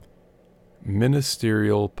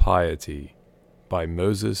Ministerial Piety by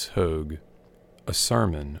Moses Hoge, a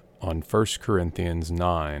sermon on 1 Corinthians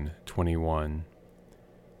 9:21.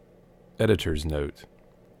 Editor's note.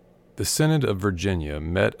 The Synod of Virginia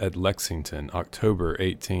met at Lexington, October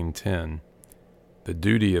 1810. The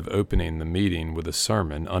duty of opening the meeting with a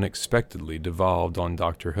sermon unexpectedly devolved on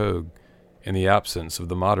Dr. Hoge, in the absence of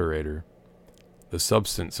the moderator. The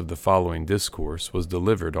substance of the following discourse was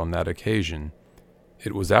delivered on that occasion.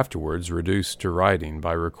 It was afterwards reduced to writing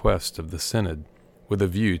by request of the Synod, with a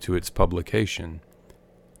view to its publication.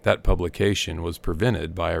 That publication was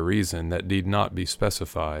prevented by a reason that need not be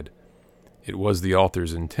specified. It was the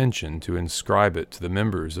author's intention to inscribe it to the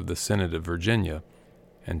members of the Synod of Virginia,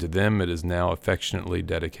 and to them it is now affectionately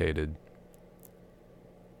dedicated.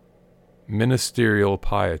 Ministerial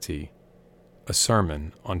Piety, a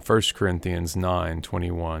sermon on 1 Corinthians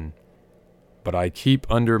 9:21. But I keep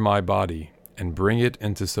under my body, and bring it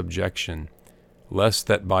into subjection, lest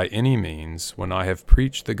that by any means, when I have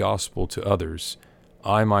preached the gospel to others,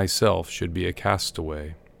 I myself should be a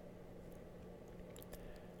castaway.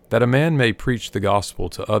 That a man may preach the gospel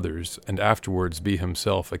to others, and afterwards be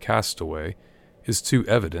himself a castaway, is too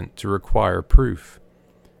evident to require proof.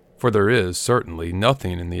 For there is, certainly,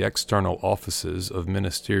 nothing in the external offices of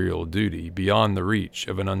ministerial duty beyond the reach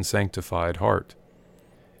of an unsanctified heart.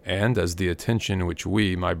 And as the attention which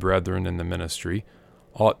we, my brethren in the ministry,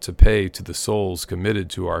 ought to pay to the souls committed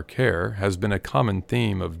to our care has been a common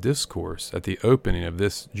theme of discourse at the opening of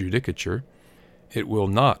this judicature, it will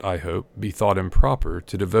not, I hope, be thought improper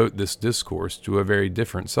to devote this discourse to a very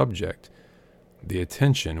different subject, the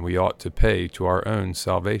attention we ought to pay to our own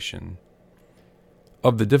salvation.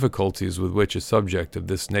 Of the difficulties with which a subject of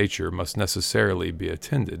this nature must necessarily be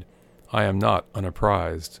attended, I am not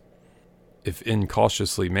unapprised. If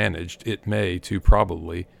incautiously managed, it may, too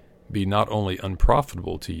probably, be not only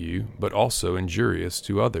unprofitable to you, but also injurious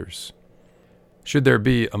to others. Should there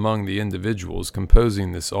be among the individuals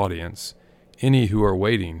composing this audience any who are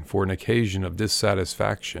waiting for an occasion of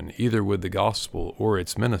dissatisfaction either with the gospel or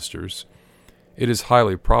its ministers, it is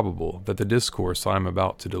highly probable that the discourse I am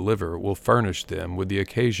about to deliver will furnish them with the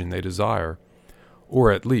occasion they desire, or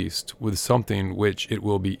at least with something which it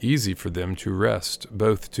will be easy for them to wrest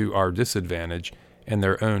both to our disadvantage and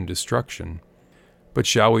their own destruction. But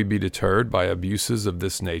shall we be deterred by abuses of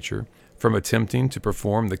this nature from attempting to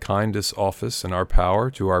perform the kindest office in our power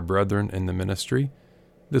to our brethren in the ministry?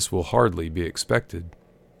 This will hardly be expected.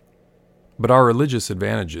 But our religious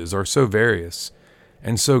advantages are so various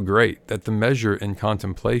and so great that the measure in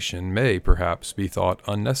contemplation may perhaps be thought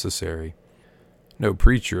unnecessary. No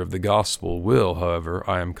preacher of the gospel will, however,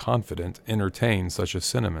 I am confident, entertain such a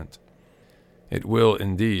sentiment. It will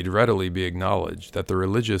indeed readily be acknowledged that the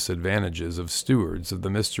religious advantages of stewards of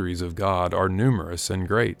the mysteries of God are numerous and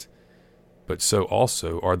great, but so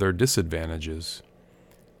also are their disadvantages,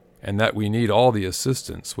 and that we need all the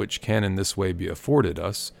assistance which can in this way be afforded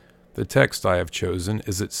us. The text I have chosen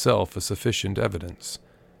is itself a sufficient evidence.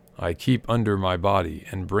 I keep under my body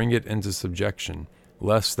and bring it into subjection,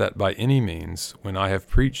 lest that by any means, when I have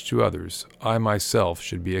preached to others, I myself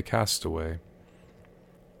should be a castaway.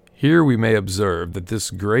 Here we may observe that this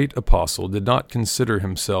great apostle did not consider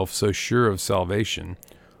himself so sure of salvation,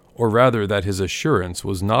 or rather that his assurance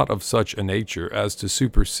was not of such a nature as to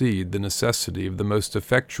supersede the necessity of the most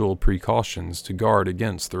effectual precautions to guard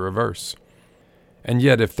against the reverse. And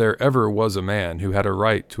yet if there ever was a man who had a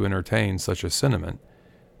right to entertain such a sentiment,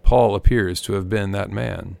 Paul appears to have been that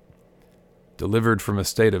man. Delivered from a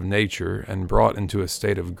state of nature and brought into a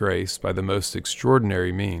state of grace by the most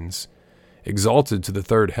extraordinary means, exalted to the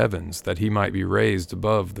third heavens that he might be raised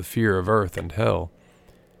above the fear of earth and hell,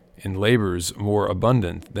 in labors more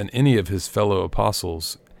abundant than any of his fellow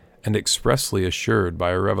apostles, and expressly assured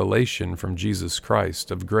by a revelation from Jesus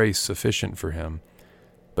Christ of grace sufficient for him,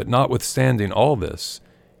 but notwithstanding all this,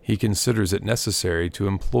 he considers it necessary to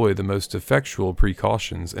employ the most effectual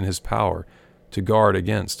precautions in his power to guard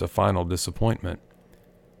against a final disappointment,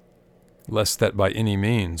 lest that by any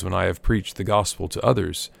means, when I have preached the gospel to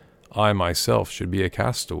others, I myself should be a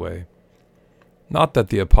castaway. Not that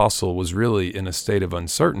the apostle was really in a state of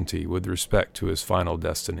uncertainty with respect to his final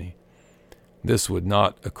destiny. This would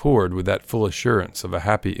not accord with that full assurance of a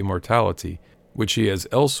happy immortality which he has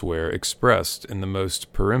elsewhere expressed in the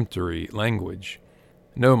most peremptory language.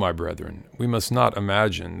 No, my brethren, we must not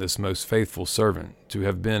imagine this most faithful servant to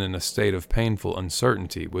have been in a state of painful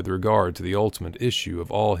uncertainty with regard to the ultimate issue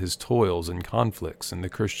of all his toils and conflicts in the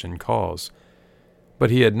Christian cause.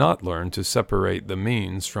 But he had not learned to separate the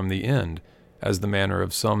means from the end, as the manner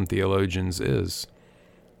of some theologians is.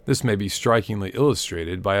 This may be strikingly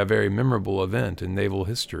illustrated by a very memorable event in naval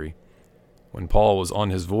history. When Paul was on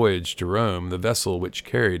his voyage to Rome, the vessel which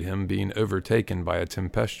carried him being overtaken by a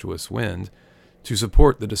tempestuous wind, to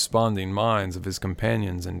support the desponding minds of his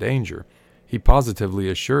companions in danger, he positively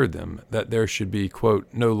assured them that there should be, quote,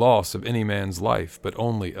 no loss of any man's life, but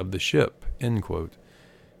only of the ship, end quote.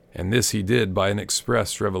 And this he did by an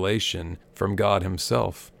express revelation from God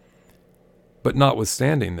himself. But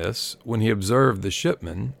notwithstanding this, when he observed the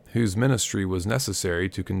shipmen, whose ministry was necessary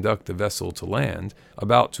to conduct the vessel to land,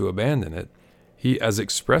 about to abandon it, he as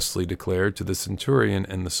expressly declared to the centurion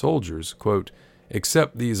and the soldiers, quote,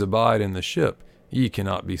 except these abide in the ship, ye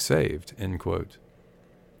cannot be saved, end quote.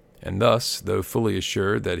 And thus, though fully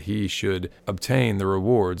assured that he should obtain the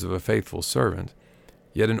rewards of a faithful servant,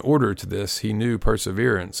 yet in order to this he knew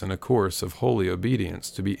perseverance in a course of holy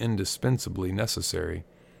obedience to be indispensably necessary.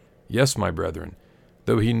 Yes, my brethren,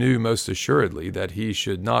 though he knew most assuredly that he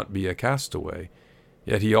should not be a castaway,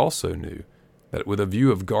 yet he also knew that with a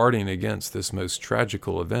view of guarding against this most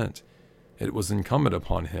tragical event, it was incumbent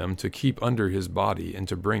upon him to keep under his body and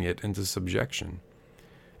to bring it into subjection.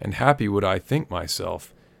 And happy would I think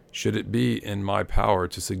myself, should it be in my power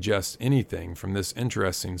to suggest anything from this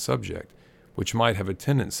interesting subject, which might have a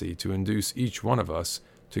tendency to induce each one of us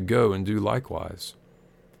to go and do likewise.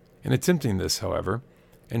 In attempting this, however,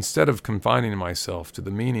 instead of confining myself to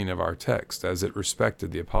the meaning of our text as it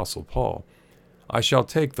respected the Apostle Paul, I shall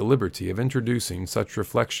take the liberty of introducing such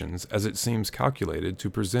reflections as it seems calculated to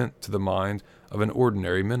present to the mind of an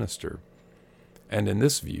ordinary minister. And in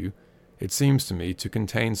this view, it seems to me to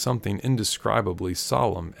contain something indescribably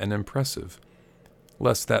solemn and impressive,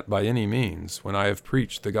 lest that by any means, when I have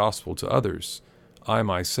preached the gospel to others, I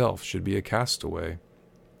myself should be a castaway.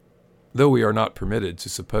 Though we are not permitted to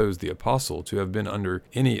suppose the apostle to have been under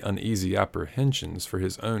any uneasy apprehensions for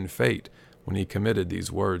his own fate when he committed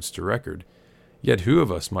these words to record, yet who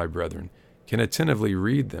of us, my brethren, can attentively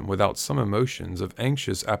read them without some emotions of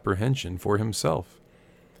anxious apprehension for himself?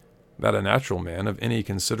 That a natural man of any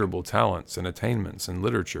considerable talents and attainments in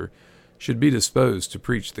literature should be disposed to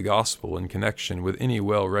preach the gospel in connection with any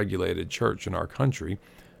well-regulated church in our country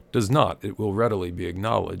does not, it will readily be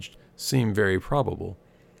acknowledged, seem very probable.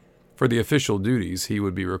 For the official duties he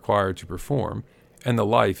would be required to perform, and the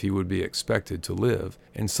life he would be expected to live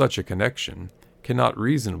in such a connection, cannot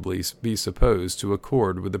reasonably be supposed to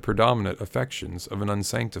accord with the predominant affections of an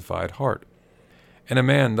unsanctified heart. And a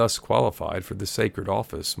man thus qualified for the sacred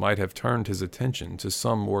office might have turned his attention to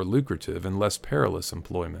some more lucrative and less perilous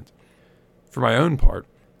employment. For my own part,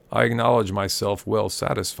 I acknowledge myself well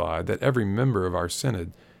satisfied that every member of our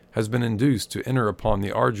synod has been induced to enter upon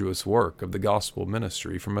the arduous work of the gospel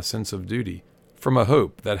ministry from a sense of duty, from a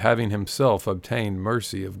hope that having himself obtained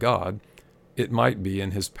mercy of God, it might be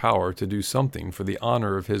in his power to do something for the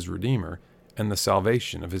honor of his Redeemer and the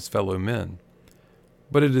salvation of his fellow men.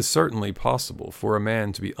 But it is certainly possible for a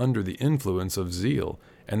man to be under the influence of zeal,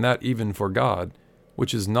 and that even for God,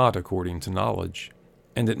 which is not according to knowledge.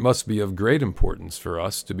 And it must be of great importance for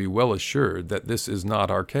us to be well assured that this is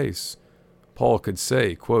not our case. Paul could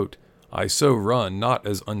say, quote, I so run not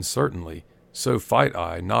as uncertainly, so fight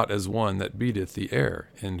I not as one that beateth the air,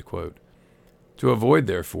 end quote. To avoid,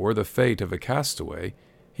 therefore, the fate of a castaway,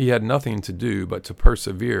 he had nothing to do but to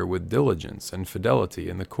persevere with diligence and fidelity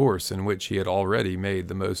in the course in which he had already made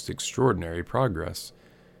the most extraordinary progress.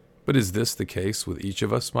 But is this the case with each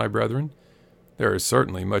of us, my brethren? There is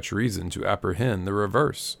certainly much reason to apprehend the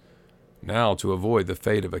reverse. Now, to avoid the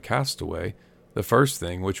fate of a castaway, the first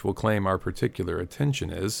thing which will claim our particular attention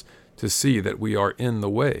is to see that we are in the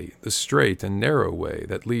way, the straight and narrow way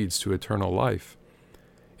that leads to eternal life.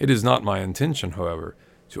 It is not my intention, however,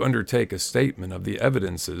 to undertake a statement of the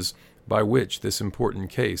evidences by which this important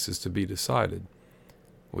case is to be decided.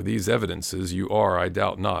 With these evidences you are, I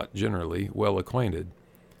doubt not, generally well acquainted.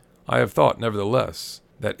 I have thought, nevertheless,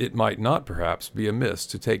 that it might not perhaps be amiss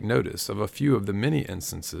to take notice of a few of the many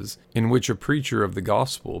instances in which a preacher of the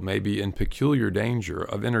gospel may be in peculiar danger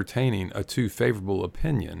of entertaining a too favorable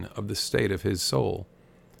opinion of the state of his soul.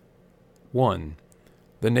 1.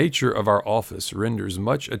 The nature of our office renders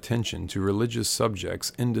much attention to religious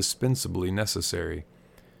subjects indispensably necessary.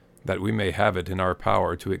 That we may have it in our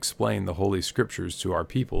power to explain the Holy Scriptures to our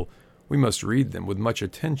people, we must read them with much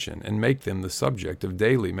attention and make them the subject of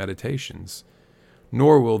daily meditations.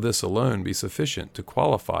 Nor will this alone be sufficient to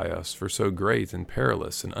qualify us for so great and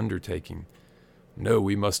perilous an undertaking. No,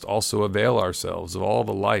 we must also avail ourselves of all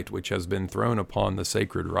the light which has been thrown upon the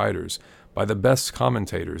sacred writers by the best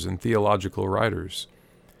commentators and theological writers.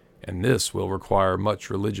 And this will require much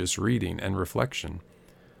religious reading and reflection.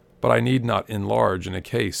 But I need not enlarge in a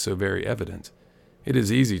case so very evident. It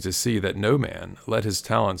is easy to see that no man, let his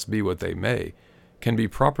talents be what they may, can be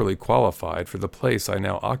properly qualified for the place I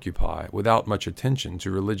now occupy without much attention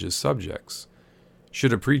to religious subjects.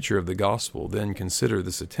 Should a preacher of the gospel then consider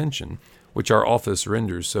this attention, which our office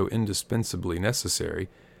renders so indispensably necessary,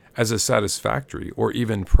 as a satisfactory or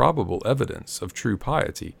even probable evidence of true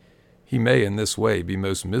piety, he may in this way be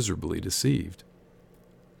most miserably deceived.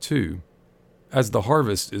 2. As the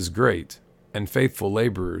harvest is great, and faithful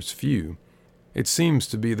laborers few, it seems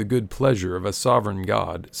to be the good pleasure of a sovereign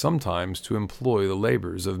God sometimes to employ the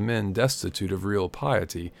labors of men destitute of real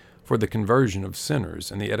piety for the conversion of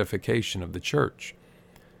sinners and the edification of the church.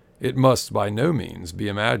 It must by no means be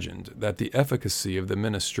imagined that the efficacy of the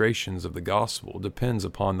ministrations of the gospel depends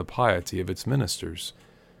upon the piety of its ministers.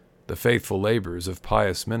 The faithful labors of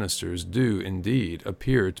pious ministers do, indeed,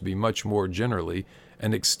 appear to be much more generally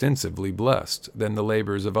and extensively blessed than the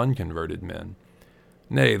labors of unconverted men.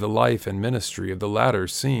 Nay, the life and ministry of the latter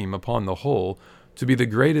seem, upon the whole, to be the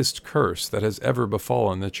greatest curse that has ever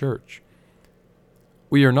befallen the church.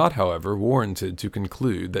 We are not, however, warranted to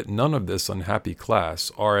conclude that none of this unhappy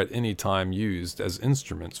class are at any time used as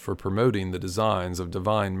instruments for promoting the designs of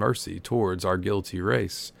divine mercy towards our guilty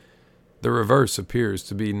race. The reverse appears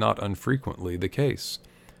to be not unfrequently the case.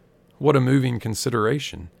 What a moving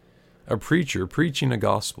consideration! A preacher preaching a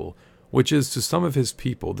gospel which is to some of his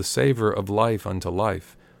people the savor of life unto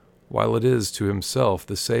life, while it is to himself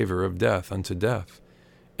the savor of death unto death,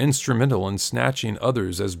 instrumental in snatching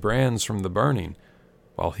others as brands from the burning,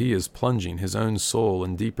 while he is plunging his own soul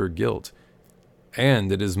in deeper guilt,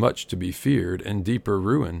 and it is much to be feared, in deeper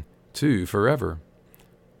ruin, too, forever.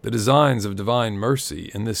 The designs of divine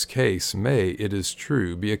mercy in this case may, it is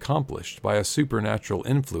true, be accomplished by a supernatural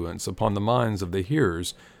influence upon the minds of the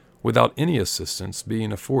hearers, without any assistance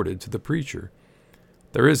being afforded to the preacher.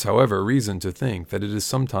 There is, however, reason to think that it is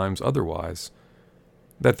sometimes otherwise,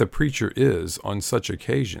 that the preacher is, on such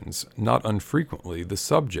occasions, not unfrequently the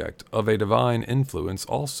subject of a divine influence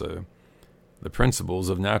also, the principles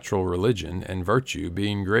of natural religion and virtue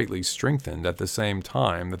being greatly strengthened at the same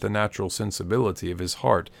time that the natural sensibility of his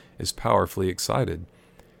heart is powerfully excited,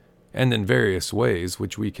 and in various ways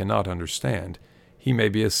which we cannot understand, he may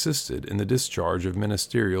be assisted in the discharge of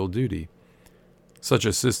ministerial duty. Such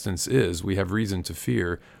assistance is, we have reason to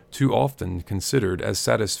fear, too often considered as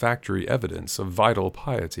satisfactory evidence of vital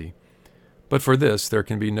piety. But for this there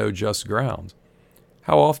can be no just ground.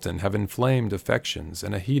 How often have inflamed affections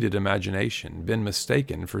and a heated imagination been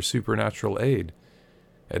mistaken for supernatural aid?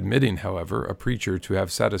 Admitting, however, a preacher to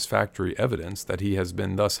have satisfactory evidence that he has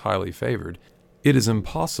been thus highly favored, it is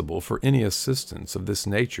impossible for any assistance of this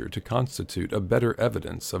nature to constitute a better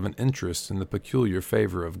evidence of an interest in the peculiar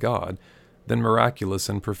favor of God than miraculous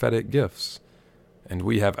and prophetic gifts. And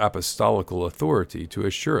we have apostolical authority to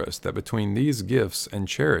assure us that between these gifts and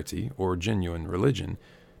charity, or genuine religion,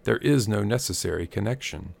 there is no necessary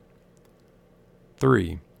connection.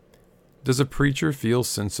 3. Does a preacher feel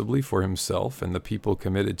sensibly for himself and the people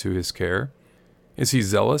committed to his care? Is he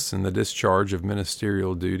zealous in the discharge of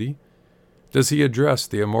ministerial duty? Does he address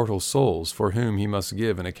the immortal souls for whom he must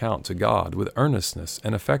give an account to God with earnestness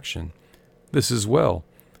and affection? This is well.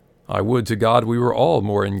 I would to God we were all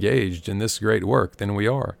more engaged in this great work than we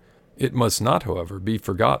are. It must not, however, be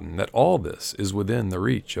forgotten that all this is within the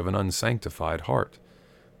reach of an unsanctified heart.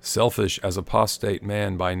 Selfish as apostate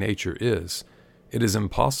man by nature is, it is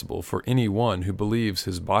impossible for any one who believes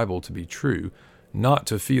his Bible to be true not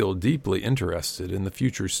to feel deeply interested in the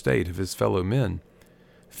future state of his fellow men.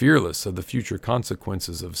 Fearless of the future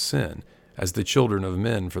consequences of sin, as the children of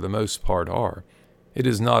men for the most part are, it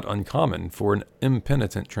is not uncommon for an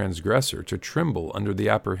impenitent transgressor to tremble under the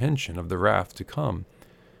apprehension of the wrath to come.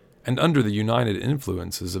 And under the united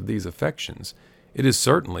influences of these affections, it is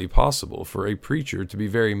certainly possible for a preacher to be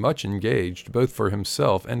very much engaged both for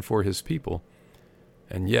himself and for his people.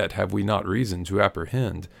 And yet have we not reason to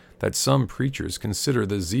apprehend that some preachers consider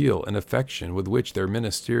the zeal and affection with which their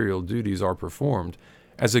ministerial duties are performed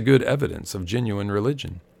as a good evidence of genuine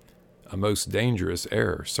religion? A most dangerous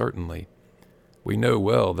error, certainly. We know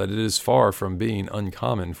well that it is far from being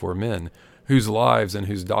uncommon for men, whose lives and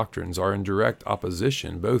whose doctrines are in direct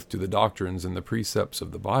opposition both to the doctrines and the precepts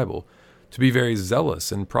of the Bible, to be very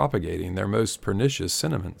zealous in propagating their most pernicious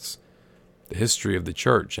sentiments. The history of the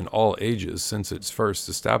Church in all ages since its first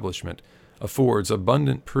establishment affords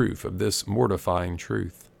abundant proof of this mortifying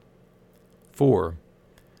truth. 4.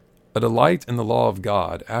 A delight in the law of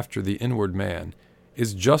God after the inward man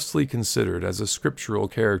is justly considered as a scriptural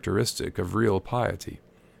characteristic of real piety.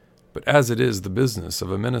 But as it is the business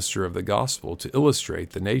of a minister of the gospel to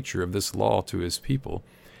illustrate the nature of this law to his people,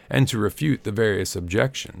 and to refute the various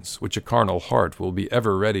objections which a carnal heart will be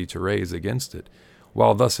ever ready to raise against it,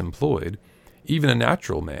 while thus employed, even a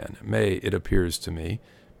natural man may, it appears to me,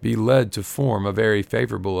 be led to form a very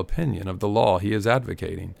favorable opinion of the law he is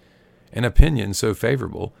advocating, an opinion so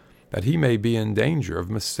favorable that he may be in danger of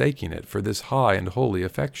mistaking it for this high and holy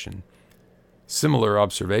affection. Similar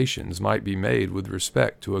observations might be made with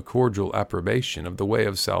respect to a cordial approbation of the way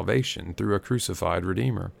of salvation through a crucified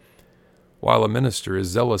Redeemer. While a minister is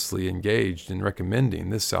zealously engaged in recommending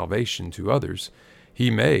this salvation to others, he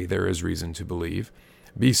may, there is reason to believe,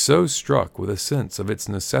 be so struck with a sense of its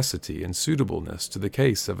necessity and suitableness to the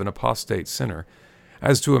case of an apostate sinner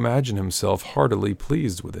as to imagine himself heartily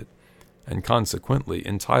pleased with it, and consequently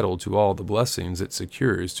entitled to all the blessings it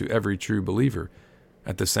secures to every true believer,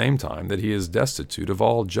 at the same time that he is destitute of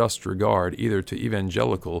all just regard either to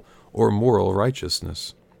evangelical or moral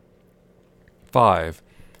righteousness. 5.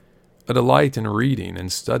 A delight in reading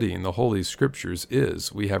and studying the Holy Scriptures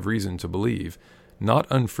is, we have reason to believe, not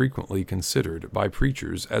unfrequently considered by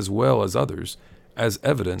preachers as well as others as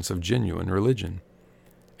evidence of genuine religion.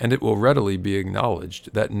 And it will readily be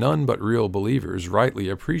acknowledged that none but real believers rightly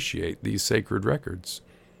appreciate these sacred records.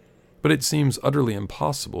 But it seems utterly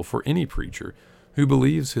impossible for any preacher who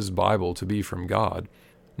believes his Bible to be from God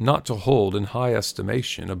not to hold in high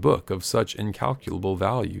estimation a book of such incalculable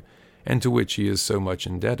value and to which he is so much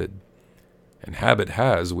indebted. And habit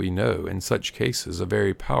has, we know, in such cases a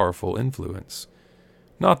very powerful influence.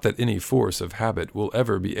 Not that any force of habit will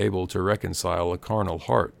ever be able to reconcile a carnal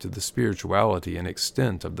heart to the spirituality and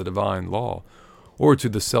extent of the divine law, or to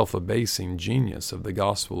the self-abasing genius of the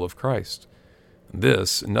gospel of Christ.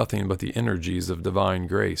 This nothing but the energies of divine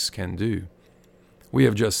grace can do. We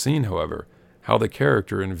have just seen, however, how the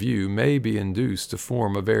character in view may be induced to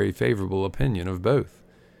form a very favorable opinion of both.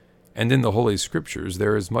 And in the Holy Scriptures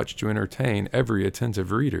there is much to entertain every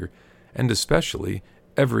attentive reader, and especially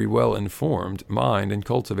every well-informed mind and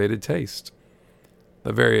cultivated taste.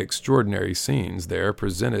 The very extraordinary scenes there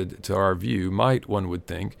presented to our view might, one would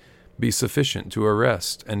think, be sufficient to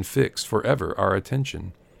arrest and fix forever our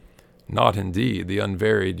attention. Not indeed the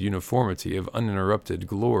unvaried uniformity of uninterrupted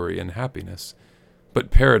glory and happiness,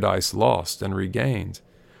 but paradise lost and regained,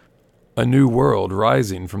 a new world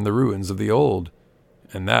rising from the ruins of the old,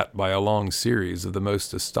 and that by a long series of the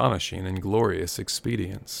most astonishing and glorious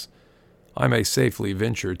expedients. I may safely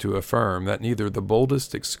venture to affirm that neither the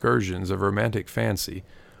boldest excursions of romantic fancy,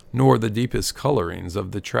 nor the deepest colorings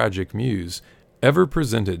of the tragic muse, ever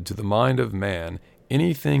presented to the mind of man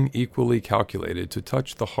anything equally calculated to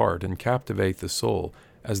touch the heart and captivate the soul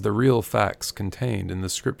as the real facts contained in the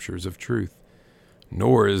Scriptures of truth.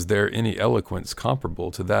 Nor is there any eloquence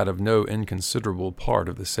comparable to that of no inconsiderable part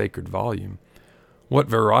of the sacred volume. What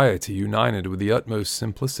variety united with the utmost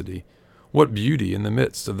simplicity! What beauty in the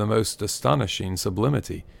midst of the most astonishing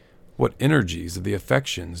sublimity! What energies of the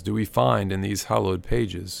affections do we find in these hallowed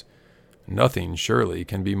pages! Nothing, surely,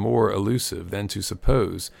 can be more elusive than to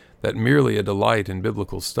suppose that merely a delight in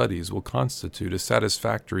biblical studies will constitute a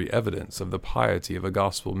satisfactory evidence of the piety of a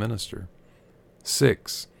gospel minister.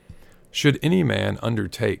 6. Should any man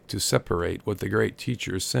undertake to separate what the great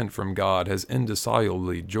teacher sent from God has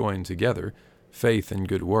indissolubly joined together, faith and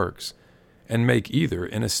good works, and make either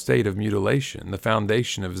in a state of mutilation the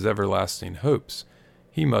foundation of his everlasting hopes,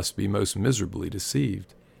 he must be most miserably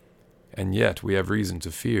deceived. And yet we have reason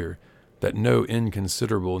to fear that no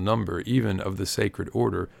inconsiderable number even of the sacred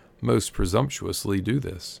order most presumptuously do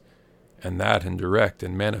this, and that in direct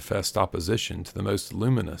and manifest opposition to the most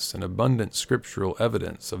luminous and abundant scriptural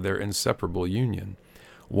evidence of their inseparable union,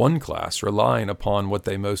 one class relying upon what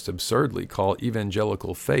they most absurdly call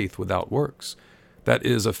evangelical faith without works, that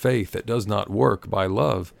is, a faith that does not work by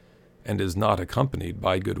love, and is not accompanied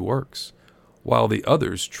by good works, while the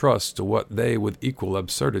others trust to what they with equal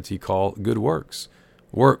absurdity call good works,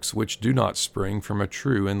 works which do not spring from a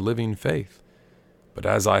true and living faith. But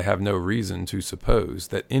as I have no reason to suppose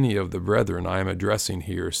that any of the brethren I am addressing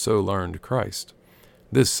here so learned Christ,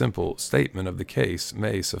 this simple statement of the case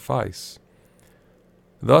may suffice.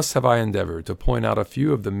 Thus have I endeavored to point out a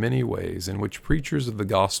few of the many ways in which preachers of the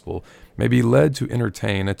gospel may be led to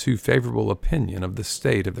entertain a too favorable opinion of the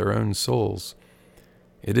state of their own souls.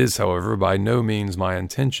 It is, however, by no means my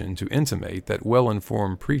intention to intimate that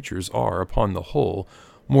well-informed preachers are, upon the whole,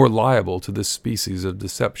 more liable to this species of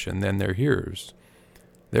deception than their hearers.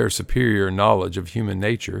 Their superior knowledge of human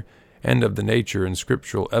nature and of the nature and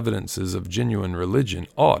scriptural evidences of genuine religion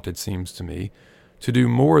ought, it seems to me, to do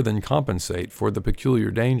more than compensate for the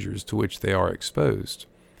peculiar dangers to which they are exposed.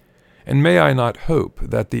 And may I not hope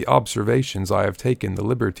that the observations I have taken the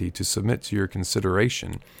liberty to submit to your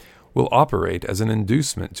consideration will operate as an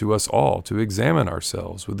inducement to us all to examine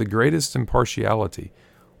ourselves with the greatest impartiality,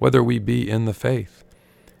 whether we be in the faith,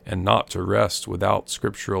 and not to rest without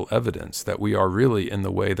scriptural evidence that we are really in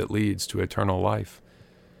the way that leads to eternal life.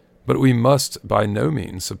 But we must by no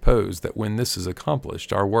means suppose that when this is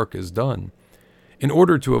accomplished, our work is done. In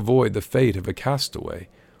order to avoid the fate of a castaway,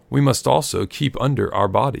 we must also keep under our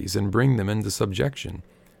bodies and bring them into subjection.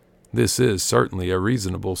 This is certainly a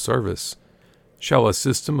reasonable service. Shall a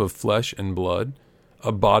system of flesh and blood,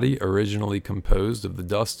 a body originally composed of the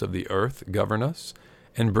dust of the earth, govern us,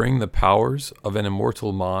 and bring the powers of an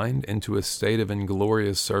immortal mind into a state of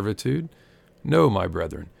inglorious servitude? No, my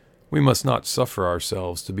brethren, we must not suffer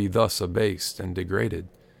ourselves to be thus abased and degraded.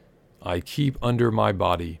 I keep under my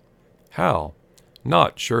body. How?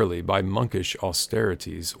 Not surely by monkish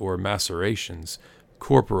austerities or macerations,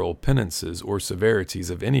 corporal penances or severities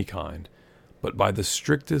of any kind, but by the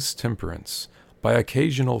strictest temperance, by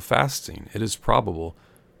occasional fasting, it is probable,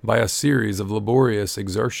 by a series of laborious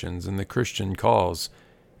exertions in the Christian cause,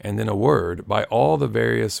 and in a word, by all the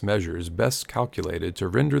various measures best calculated to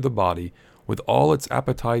render the body, with all its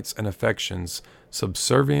appetites and affections,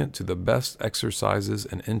 subservient to the best exercises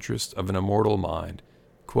and interest of an immortal mind.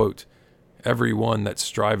 Quote, Every one that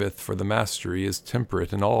striveth for the mastery is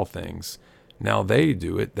temperate in all things. Now they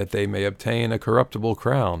do it that they may obtain a corruptible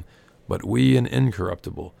crown, but we an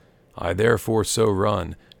incorruptible. I therefore so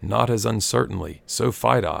run, not as uncertainly, so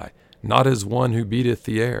fight I, not as one who beateth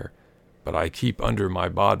the air. But I keep under my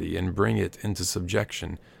body and bring it into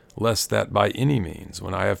subjection, lest that by any means,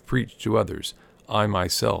 when I have preached to others, I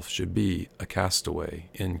myself should be a castaway.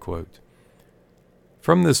 End quote.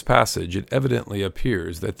 From this passage it evidently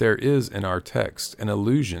appears that there is in our text an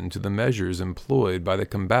allusion to the measures employed by the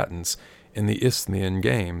combatants in the Isthmian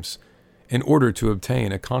games, in order to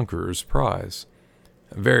obtain a conqueror's prize.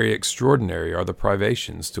 Very extraordinary are the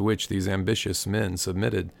privations to which these ambitious men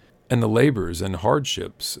submitted, and the labors and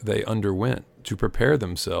hardships they underwent to prepare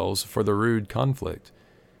themselves for the rude conflict.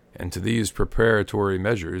 And to these preparatory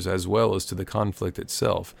measures, as well as to the conflict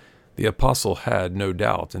itself, the apostle had, no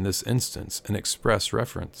doubt, in this instance, an express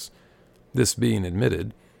reference. This being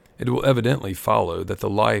admitted, it will evidently follow that the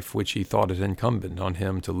life which he thought it incumbent on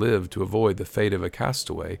him to live to avoid the fate of a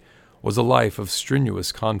castaway was a life of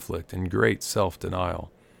strenuous conflict and great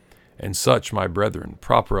self-denial. And such, my brethren,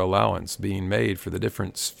 proper allowance being made for the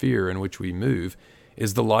different sphere in which we move,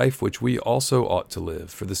 is the life which we also ought to live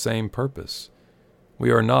for the same purpose. We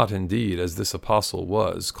are not indeed, as this apostle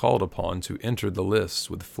was, called upon to enter the lists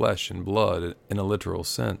with flesh and blood in a literal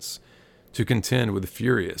sense, to contend with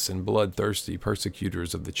furious and bloodthirsty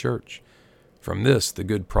persecutors of the church. From this the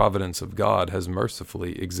good providence of God has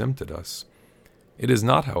mercifully exempted us. It is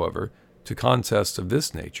not, however, to contests of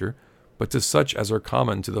this nature, but to such as are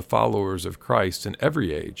common to the followers of Christ in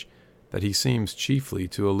every age, that he seems chiefly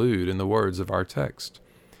to allude in the words of our text.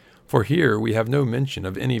 For here we have no mention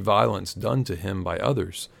of any violence done to him by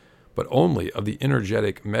others, but only of the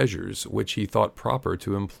energetic measures which he thought proper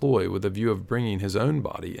to employ with a view of bringing his own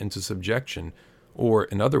body into subjection, or,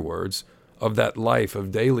 in other words, of that life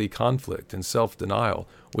of daily conflict and self-denial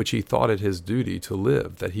which he thought it his duty to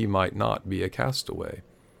live that he might not be a castaway.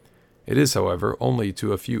 It is, however, only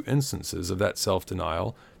to a few instances of that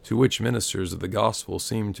self-denial to which ministers of the gospel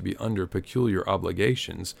seem to be under peculiar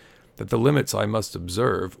obligations that the limits I must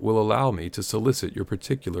observe will allow me to solicit your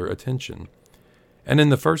particular attention. And in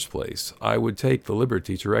the first place, I would take the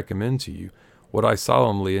liberty to recommend to you what I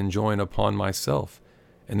solemnly enjoin upon myself,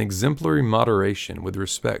 an exemplary moderation with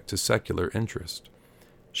respect to secular interest.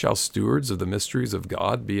 Shall stewards of the mysteries of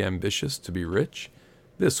God be ambitious to be rich?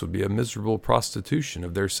 This would be a miserable prostitution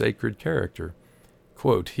of their sacred character.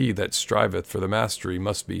 Quote, He that striveth for the mastery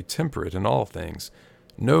must be temperate in all things.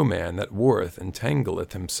 No man that warreth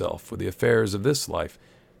entangleth himself with the affairs of this life,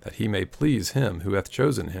 that he may please him who hath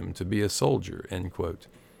chosen him to be a soldier. End quote.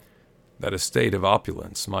 That a state of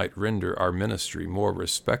opulence might render our ministry more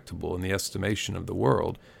respectable in the estimation of the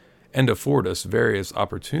world, and afford us various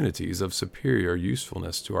opportunities of superior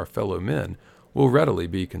usefulness to our fellow men, will readily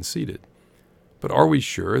be conceded. But are we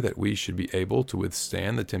sure that we should be able to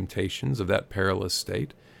withstand the temptations of that perilous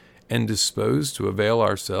state, and disposed to avail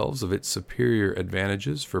ourselves of its superior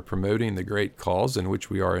advantages for promoting the great cause in which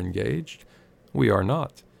we are engaged? We are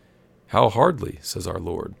not. How hardly, says our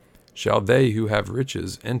Lord, shall they who have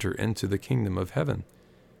riches enter into the kingdom of heaven?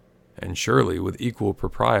 And surely with equal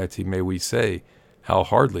propriety may we say, how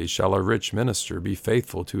hardly shall a rich minister be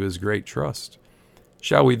faithful to his great trust?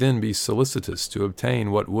 Shall we then be solicitous to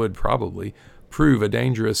obtain what would probably prove a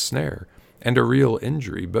dangerous snare, and a real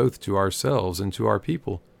injury both to ourselves and to our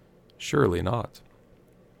people? Surely not.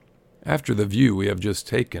 After the view we have just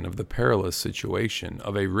taken of the perilous situation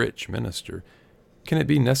of a rich minister, can it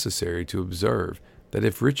be necessary to observe that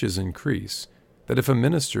if riches increase, that if a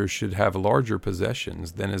minister should have larger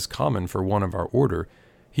possessions than is common for one of our order,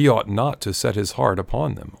 he ought not to set his heart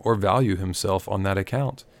upon them, or value himself on that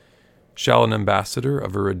account. Shall an ambassador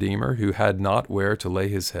of a Redeemer, who had not where to lay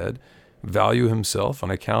his head, value himself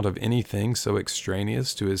on account of anything so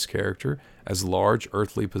extraneous to his character as large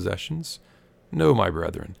earthly possessions? No, my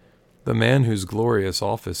brethren. The man whose glorious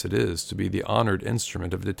office it is to be the honored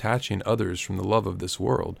instrument of detaching others from the love of this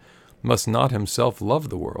world must not himself love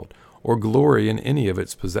the world, or glory in any of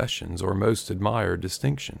its possessions or most admired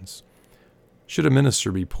distinctions. Should a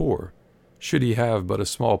minister be poor, should he have but a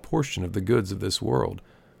small portion of the goods of this world,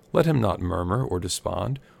 let him not murmur or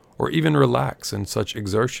despond, or even relax in such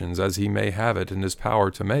exertions as he may have it in his power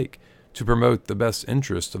to make, to promote the best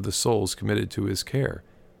interest of the souls committed to his care,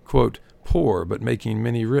 quote, poor but making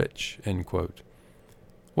many rich, end quote.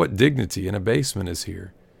 What dignity and abasement is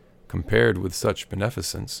here! Compared with such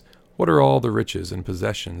beneficence, what are all the riches and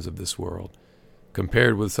possessions of this world?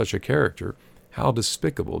 Compared with such a character, how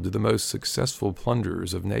despicable do the most successful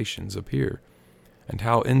plunderers of nations appear, and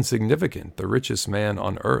how insignificant the richest man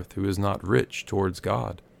on earth who is not rich towards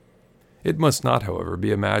God. It must not, however,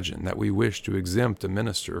 be imagined that we wish to exempt a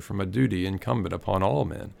minister from a duty incumbent upon all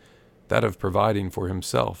men, that of providing for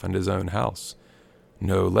himself and his own house.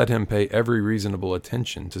 No, let him pay every reasonable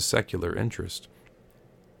attention to secular interest.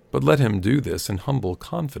 But let him do this in humble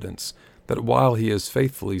confidence, that while he is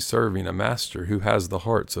faithfully serving a master who has the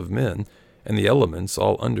hearts of men, and the elements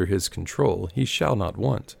all under his control, he shall not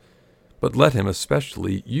want. But let him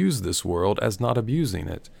especially use this world as not abusing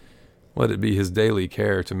it. Let it be his daily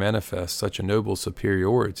care to manifest such a noble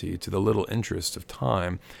superiority to the little interest of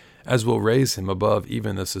time, as will raise him above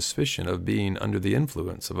even the suspicion of being under the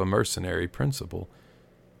influence of a mercenary principle.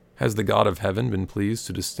 Has the God of heaven been pleased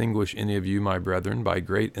to distinguish any of you, my brethren, by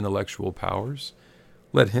great intellectual powers?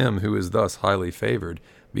 Let him who is thus highly favored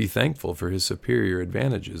be thankful for his superior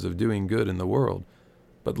advantages of doing good in the world,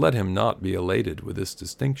 but let him not be elated with this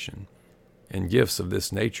distinction. In gifts of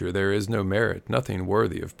this nature there is no merit, nothing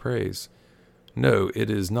worthy of praise. No, it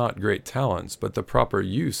is not great talents, but the proper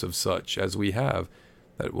use of such as we have,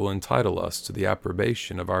 that will entitle us to the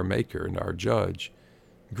approbation of our Maker and our Judge.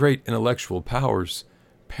 Great intellectual powers,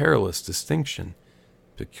 perilous distinction,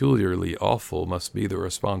 peculiarly awful must be the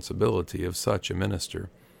responsibility of such a minister,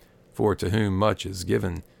 for to whom much is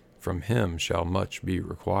given, from him shall much be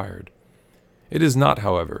required. It is not,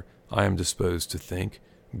 however, I am disposed to think,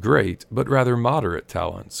 great, but rather moderate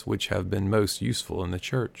talents which have been most useful in the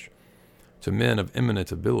Church. To men of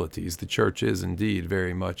eminent abilities the Church is indeed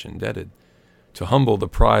very much indebted. To humble the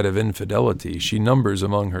pride of infidelity, she numbers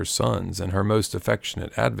among her sons and her most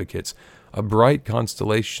affectionate advocates a bright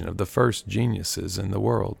constellation of the first geniuses in the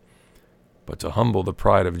world. But to humble the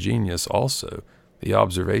pride of genius also, the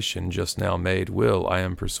observation just now made will, I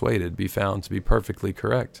am persuaded, be found to be perfectly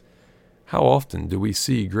correct. How often do we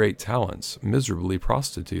see great talents miserably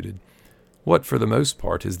prostituted? What, for the most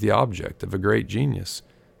part, is the object of a great genius?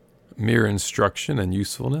 Mere instruction and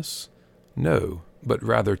usefulness? No, but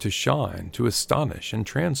rather to shine, to astonish, and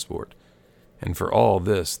transport. And for all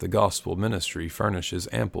this the gospel ministry furnishes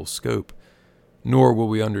ample scope. Nor will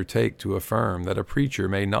we undertake to affirm that a preacher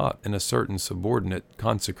may not, in a certain subordinate,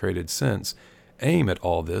 consecrated sense, aim at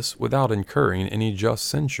all this without incurring any just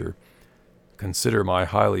censure. Consider, my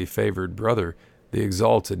highly favored brother, the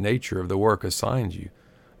exalted nature of the work assigned you,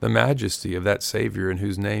 the majesty of that Savior in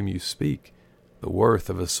whose name you speak, the worth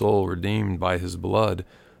of a soul redeemed by his blood,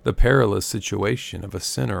 the perilous situation of a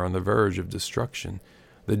sinner on the verge of destruction,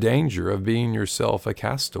 the danger of being yourself a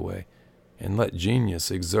castaway, and let genius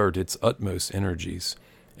exert its utmost energies,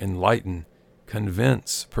 enlighten,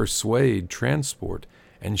 convince, persuade, transport,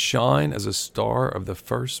 and shine as a star of the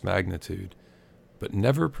first magnitude. But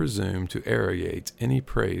never presume to arrogate any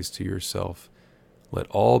praise to yourself. Let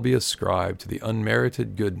all be ascribed to the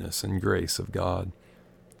unmerited goodness and grace of God.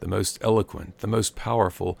 The most eloquent, the most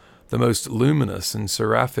powerful, the most luminous and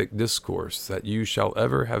seraphic discourse that you shall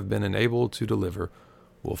ever have been enabled to deliver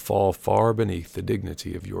will fall far beneath the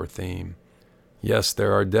dignity of your theme. Yes,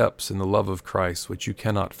 there are depths in the love of Christ which you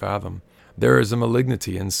cannot fathom. There is a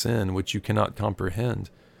malignity in sin which you cannot comprehend.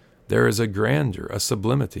 There is a grandeur, a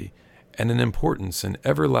sublimity, and an importance in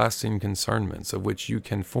everlasting concernments of which you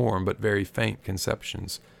can form but very faint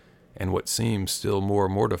conceptions. And what seems still more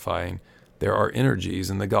mortifying, there are energies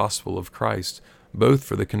in the gospel of Christ, both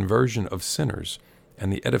for the conversion of sinners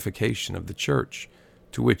and the edification of the church,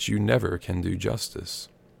 to which you never can do justice.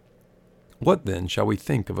 What then shall we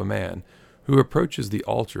think of a man who approaches the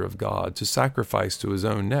altar of God to sacrifice to his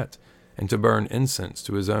own net and to burn incense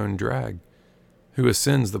to his own drag, who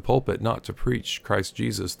ascends the pulpit not to preach Christ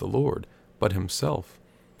Jesus the Lord, but himself,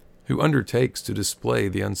 who undertakes to display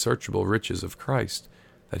the unsearchable riches of Christ,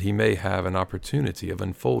 that he may have an opportunity of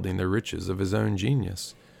unfolding the riches of his own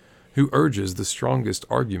genius, who urges the strongest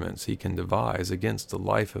arguments he can devise against a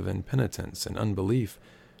life of impenitence and unbelief,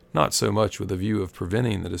 not so much with a view of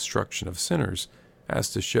preventing the destruction of sinners, as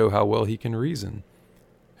to show how well he can reason,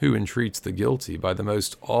 who entreats the guilty by the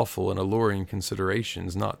most awful and alluring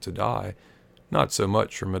considerations not to die, not so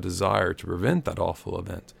much from a desire to prevent that awful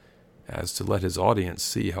event, as to let his audience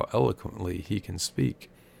see how eloquently he can speak,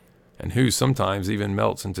 and who sometimes even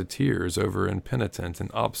melts into tears over impenitent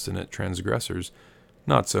and obstinate transgressors,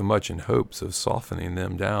 not so much in hopes of softening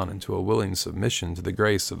them down into a willing submission to the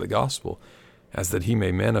grace of the gospel, as that he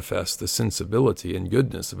may manifest the sensibility and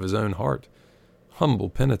goodness of his own heart. Humble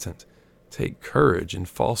penitent, take courage and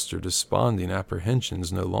foster desponding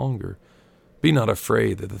apprehensions no longer. Be not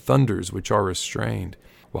afraid that the thunders which are restrained,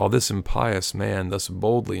 while this impious man thus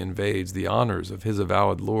boldly invades the honors of his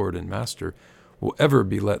avowed Lord and Master, will ever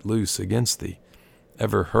be let loose against thee,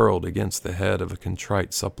 ever hurled against the head of a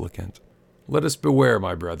contrite supplicant. Let us beware,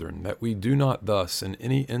 my brethren, that we do not thus in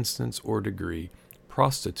any instance or degree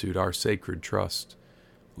prostitute our sacred trust.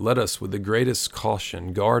 Let us with the greatest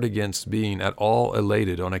caution guard against being at all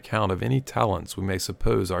elated on account of any talents we may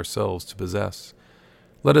suppose ourselves to possess.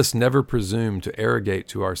 Let us never presume to arrogate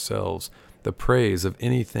to ourselves the praise of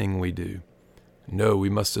anything we do. No, we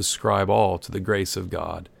must ascribe all to the grace of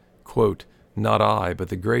God. Quote, "Not I, but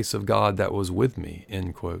the grace of God that was with me."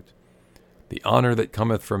 End quote. The honor that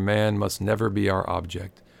cometh from man must never be our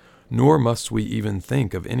object, nor must we even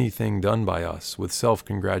think of anything done by us with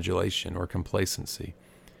self-congratulation or complacency.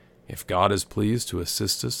 If God is pleased to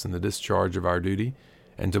assist us in the discharge of our duty,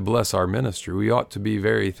 and to bless our ministry, we ought to be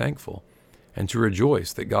very thankful, and to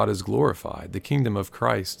rejoice that God is glorified, the kingdom of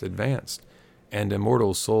Christ advanced, and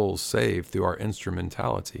immortal souls saved through our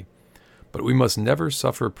instrumentality. But we must never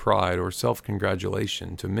suffer pride or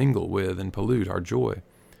self-congratulation to mingle with and pollute our joy.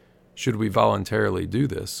 Should we voluntarily do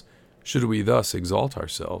this, should we thus exalt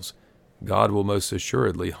ourselves, God will most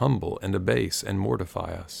assuredly humble and abase and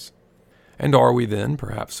mortify us. And are we then,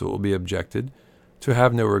 perhaps it will be objected, to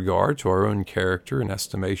have no regard to our own character and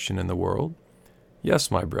estimation in the world? Yes,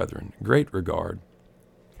 my brethren, great regard.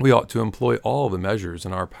 We ought to employ all the measures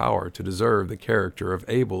in our power to deserve the character of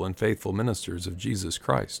able and faithful ministers of Jesus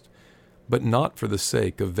Christ, but not for the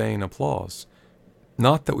sake of vain applause,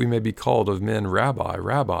 not that we may be called of men, Rabbi,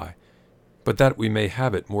 Rabbi, but that we may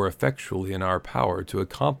have it more effectually in our power to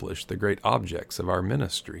accomplish the great objects of our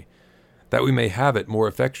ministry, that we may have it more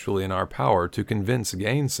effectually in our power to convince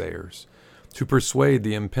gainsayers, to persuade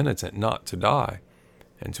the impenitent not to die,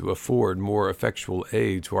 and to afford more effectual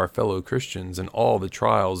aid to our fellow Christians in all the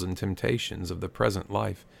trials and temptations of the present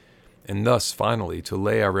life, and thus finally to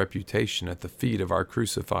lay our reputation at the feet of our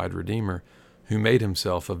crucified Redeemer, who made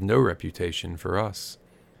himself of no reputation for us.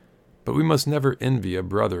 But we must never envy a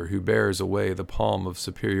brother who bears away the palm of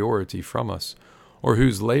superiority from us, or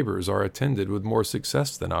whose labors are attended with more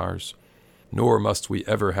success than ours. Nor must we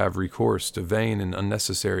ever have recourse to vain and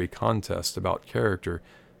unnecessary contest about character,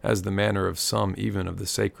 as the manner of some even of the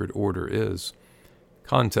sacred order is.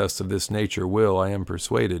 Contests of this nature will, I am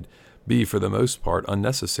persuaded, be for the most part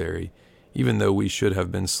unnecessary, even though we should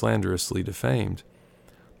have been slanderously defamed.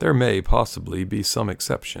 There may possibly be some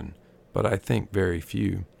exception, but I think very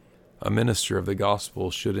few. A minister of the gospel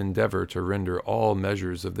should endeavor to render all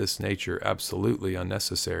measures of this nature absolutely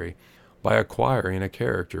unnecessary, by acquiring a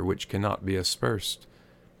character which cannot be aspersed,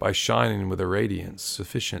 by shining with a radiance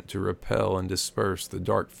sufficient to repel and disperse the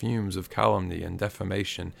dark fumes of calumny and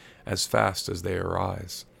defamation as fast as they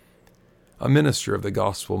arise. A minister of the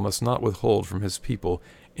gospel must not withhold from his people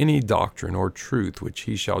any doctrine or truth which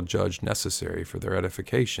he shall judge necessary for their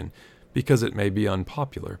edification, because it may be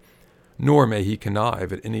unpopular, nor may he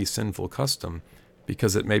connive at any sinful custom,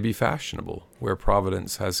 because it may be fashionable, where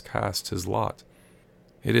Providence has cast his lot.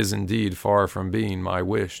 It is indeed far from being my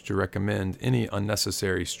wish to recommend any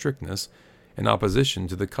unnecessary strictness in opposition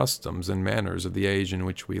to the customs and manners of the age in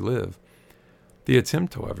which we live. The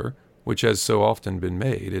attempt, however, which has so often been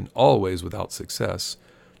made, and always without success,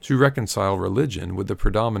 to reconcile religion with the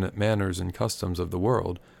predominant manners and customs of the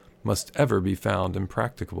world, must ever be found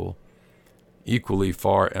impracticable. Equally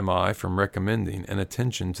far am I from recommending an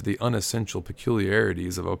attention to the unessential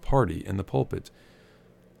peculiarities of a party in the pulpit.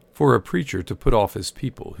 For a preacher to put off his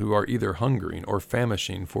people, who are either hungering or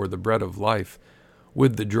famishing for the bread of life,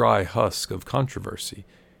 with the dry husk of controversy,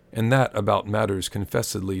 and that about matters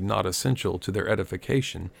confessedly not essential to their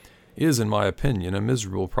edification, is, in my opinion, a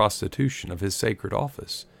miserable prostitution of his sacred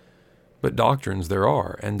office. But doctrines there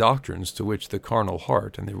are, and doctrines to which the carnal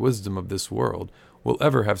heart and the wisdom of this world will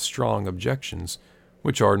ever have strong objections,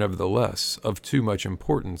 which are nevertheless of too much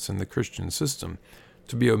importance in the Christian system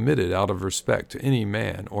to be omitted out of respect to any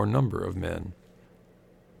man or number of men.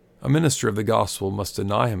 A minister of the gospel must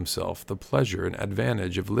deny himself the pleasure and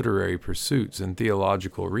advantage of literary pursuits and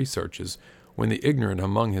theological researches when the ignorant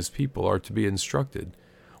among his people are to be instructed,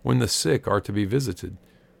 when the sick are to be visited,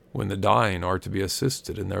 when the dying are to be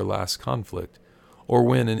assisted in their last conflict, or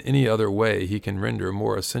when in any other way he can render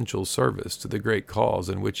more essential service to the great cause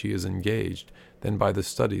in which he is engaged than by the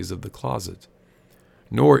studies of the closet.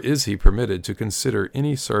 Nor is he permitted to consider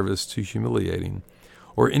any service too humiliating,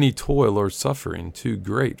 or any toil or suffering too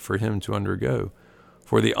great for him to undergo,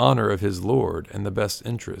 for the honor of his Lord and the best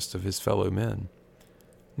interest of his fellow men.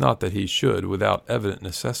 Not that he should, without evident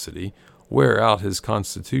necessity, wear out his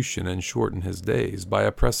constitution and shorten his days by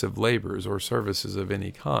oppressive labors or services of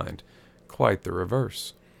any kind, quite the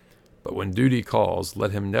reverse. But when duty calls,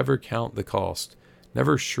 let him never count the cost,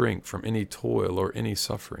 never shrink from any toil or any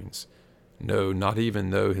sufferings. No, not even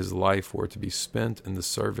though his life were to be spent in the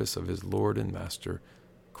service of his Lord and Master.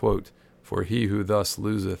 Quote, "For he who thus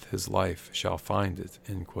loseth his life shall find it."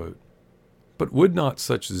 End quote. But would not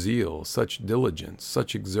such zeal, such diligence,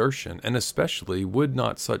 such exertion, and especially would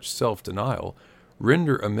not such self-denial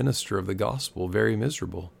render a minister of the gospel very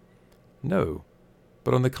miserable? No,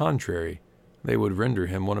 but on the contrary, they would render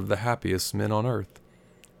him one of the happiest men on earth.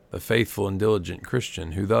 The faithful and diligent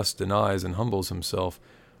Christian who thus denies and humbles himself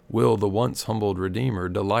will the once humbled Redeemer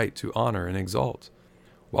delight to honor and exalt.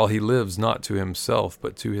 While he lives not to himself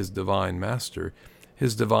but to his divine Master,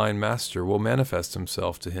 his divine Master will manifest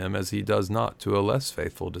himself to him as he does not to a less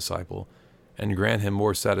faithful disciple, and grant him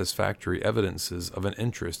more satisfactory evidences of an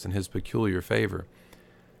interest in his peculiar favor.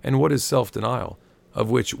 And what is self-denial, of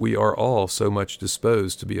which we are all so much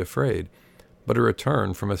disposed to be afraid, but a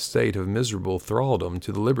return from a state of miserable thraldom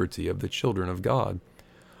to the liberty of the children of God,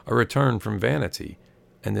 a return from vanity,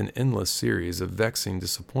 and an endless series of vexing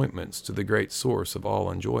disappointments to the great source of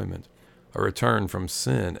all enjoyment, a return from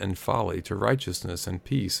sin and folly to righteousness and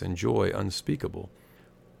peace and joy unspeakable.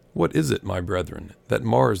 What is it, my brethren, that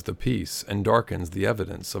mars the peace and darkens the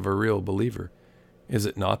evidence of a real believer? Is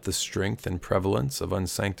it not the strength and prevalence of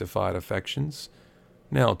unsanctified affections?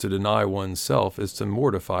 Now, to deny oneself is to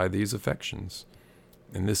mortify these affections.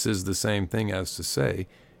 And this is the same thing as to say,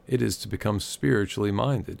 it is to become spiritually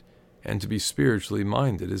minded, and to be spiritually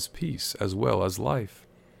minded is peace as well as life.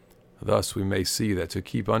 Thus we may see that to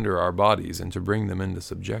keep under our bodies and to bring them into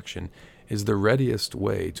subjection is the readiest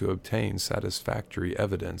way to obtain satisfactory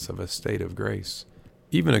evidence of a state of grace.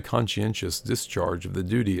 Even a conscientious discharge of the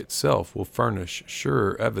duty itself will furnish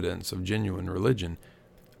surer evidence of genuine religion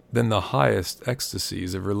than the highest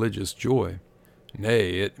ecstasies of religious joy.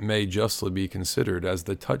 Nay, it may justly be considered as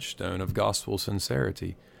the touchstone of gospel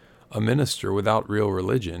sincerity. A minister without real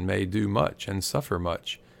religion may do much and suffer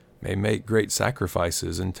much, may make great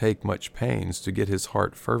sacrifices and take much pains to get his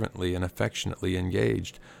heart fervently and affectionately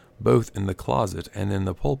engaged, both in the closet and in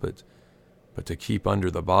the pulpit. But to keep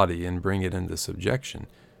under the body and bring it into subjection,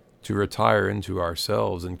 to retire into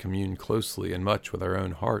ourselves and commune closely and much with our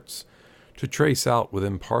own hearts, to trace out with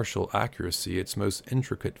impartial accuracy its most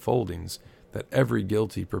intricate foldings, that every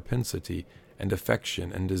guilty propensity and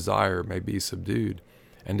affection and desire may be subdued,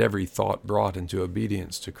 and every thought brought into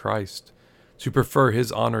obedience to Christ, to prefer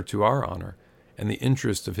his honor to our honor, and the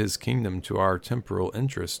interest of his kingdom to our temporal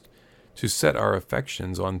interest, to set our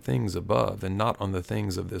affections on things above and not on the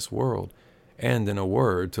things of this world, and, in a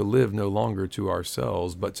word, to live no longer to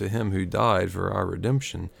ourselves, but to him who died for our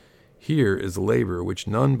redemption. Here is labor which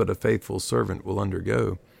none but a faithful servant will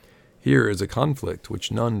undergo. Here is a conflict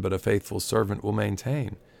which none but a faithful servant will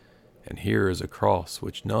maintain. And here is a cross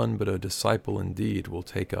which none but a disciple indeed will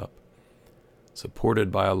take up.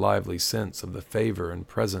 Supported by a lively sense of the favor and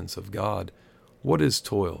presence of God, what is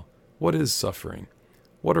toil? What is suffering?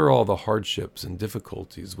 What are all the hardships and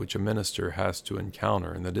difficulties which a minister has to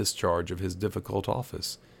encounter in the discharge of his difficult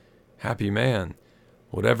office? Happy man!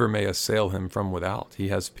 Whatever may assail him from without, he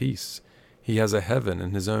has peace. He has a heaven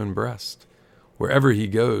in his own breast. Wherever he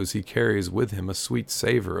goes, he carries with him a sweet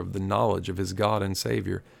savor of the knowledge of his God and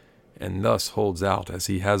Savior, and thus holds out, as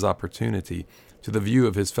he has opportunity, to the view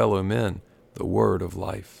of his fellow men, the word of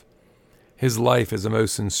life. His life is a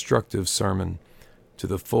most instructive sermon. To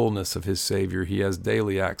the fullness of his Savior he has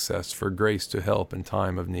daily access for grace to help in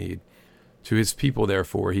time of need. To his people,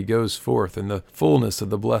 therefore, he goes forth in the fullness of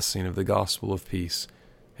the blessing of the gospel of peace,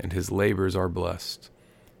 and his labors are blessed.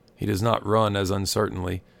 He does not run as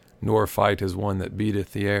uncertainly, nor fight as one that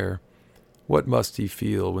beateth the air. What must he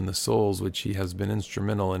feel when the souls which he has been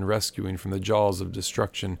instrumental in rescuing from the jaws of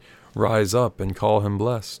destruction rise up and call him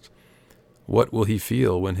blessed? What will he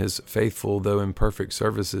feel when his faithful though imperfect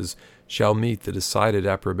services shall meet the decided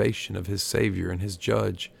approbation of his Savior and his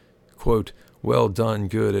Judge? Quote, "Well done,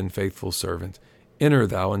 good and faithful servant. Enter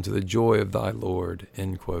thou into the joy of thy Lord."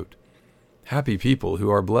 End quote. Happy people who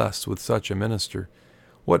are blessed with such a minister.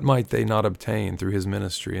 What might they not obtain through his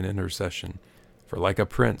ministry and intercession? For like a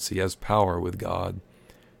prince he has power with God.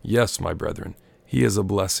 Yes, my brethren, he is a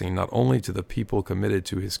blessing not only to the people committed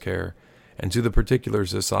to his care, and to the particular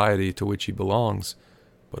society to which he belongs,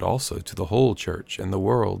 but also to the whole church and the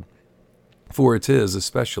world. For it is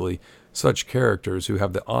especially such characters who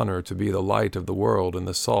have the honor to be the light of the world and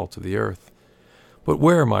the salt of the earth. But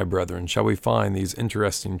where, my brethren, shall we find these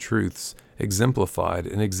interesting truths exemplified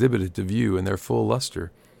and exhibited to view in their full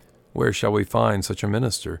luster? Where shall we find such a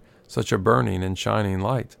minister, such a burning and shining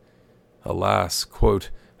light? Alas, quote,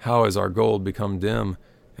 "How is our gold become dim,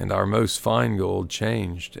 and our most fine gold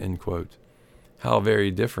changed?" End quote. How very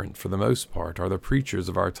different, for the most part, are the preachers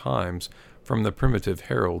of our times from the primitive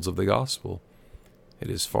heralds of the gospel. It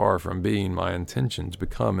is far from being my intention to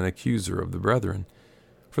become an accuser of the brethren.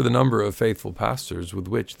 For the number of faithful pastors with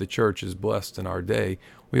which the church is blessed in our day,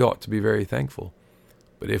 we ought to be very thankful.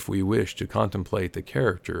 But if we wish to contemplate the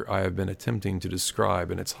character I have been attempting to describe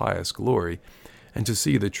in its highest glory, and to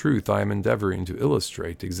see the truth I am endeavoring to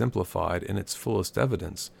illustrate exemplified in its fullest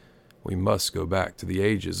evidence, we must go back to the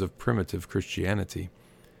ages of primitive Christianity.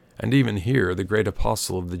 And even here the great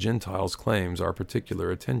apostle of the Gentiles claims our particular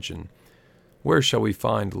attention. Where shall we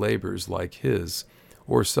find labors like his,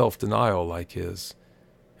 or self-denial like his?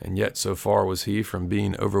 And yet so far was he from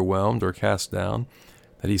being overwhelmed or cast down,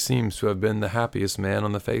 that he seems to have been the happiest man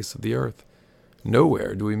on the face of the earth.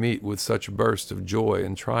 Nowhere do we meet with such bursts of joy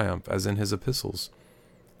and triumph as in his epistles.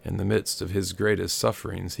 In the midst of his greatest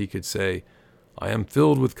sufferings he could say, "I am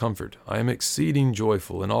filled with comfort, I am exceeding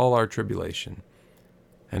joyful in all our tribulation."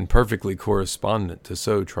 And perfectly correspondent to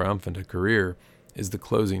so triumphant a career is the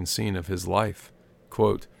closing scene of his life.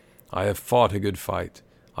 Quote, "I have fought a good fight,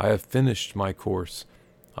 I have finished my course,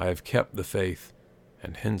 I have kept the faith,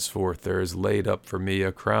 and henceforth there is laid up for me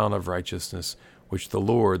a crown of righteousness, which the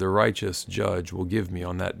Lord, the righteous judge, will give me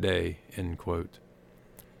on that day." End quote.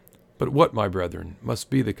 But what, my brethren, must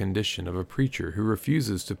be the condition of a preacher who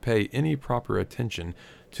refuses to pay any proper attention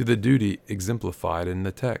to the duty exemplified in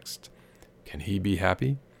the text? Can he be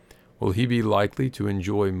happy? Will he be likely to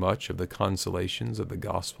enjoy much of the consolations of the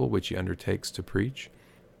gospel which he undertakes to preach?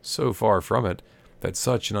 So far from it, that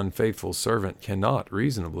such an unfaithful servant cannot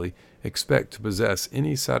reasonably expect to possess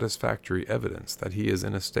any satisfactory evidence that he is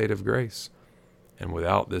in a state of grace. And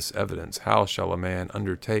without this evidence, how shall a man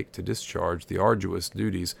undertake to discharge the arduous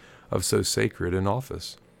duties of so sacred an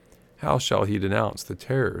office? How shall he denounce the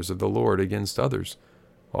terrors of the Lord against others,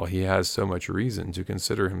 while he has so much reason to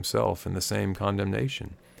consider himself in the same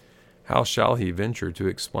condemnation? How shall he venture to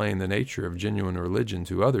explain the nature of genuine religion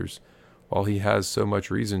to others, while he has so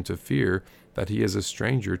much reason to fear that he is a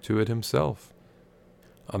stranger to it himself?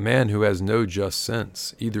 A man who has no just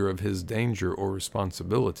sense, either of his danger or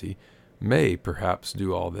responsibility, may perhaps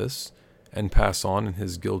do all this, and pass on in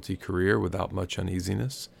his guilty career without much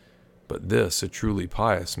uneasiness, but this a truly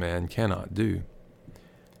pious man cannot do.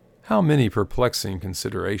 How many perplexing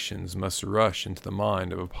considerations must rush into the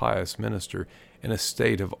mind of a pious minister in a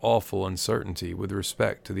state of awful uncertainty with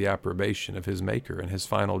respect to the approbation of his Maker and his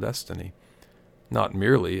final destiny! Not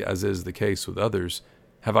merely, as is the case with others,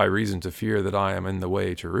 have I reason to fear that I am in the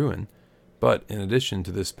way to ruin, but, in addition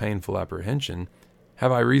to this painful apprehension,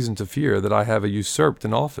 have I reason to fear that I have usurped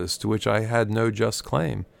an office to which I had no just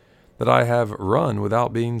claim, that I have run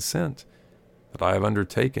without being sent, that I have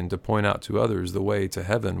undertaken to point out to others the way to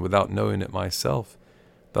heaven without knowing it myself,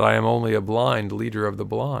 that I am only a blind leader of the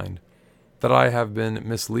blind, that I have been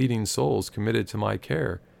misleading souls committed to my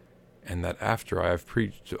care, and that after I have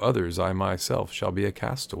preached to others I myself shall be a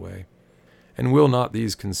castaway. And will not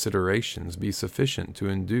these considerations be sufficient to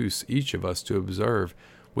induce each of us to observe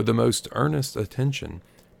with the most earnest attention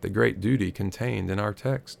the great duty contained in our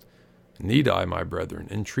text? Need I, my brethren,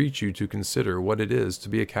 entreat you to consider what it is to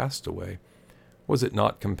be a castaway? Was it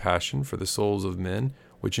not compassion for the souls of men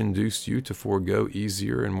which induced you to forego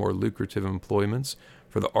easier and more lucrative employments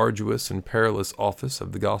for the arduous and perilous office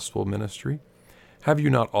of the gospel ministry? Have you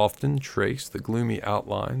not often traced the gloomy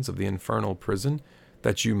outlines of the infernal prison,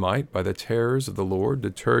 that you might, by the terrors of the Lord,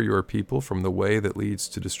 deter your people from the way that leads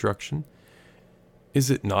to destruction? Is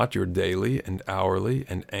it not your daily and hourly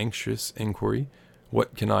and anxious inquiry,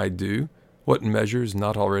 "What can I do? What measures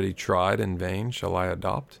not already tried in vain shall I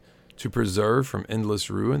adopt, to preserve from endless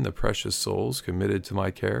ruin the precious souls committed to my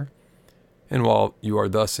care?" And while you are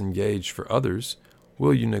thus engaged for others,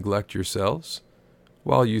 will you neglect yourselves?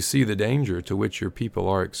 While you see the danger to which your people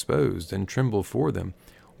are exposed and tremble for them,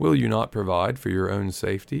 will you not provide for your own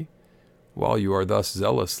safety? While you are thus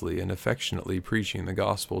zealously and affectionately preaching the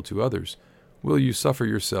gospel to others, will you suffer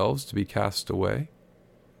yourselves to be cast away?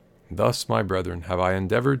 Thus, my brethren, have I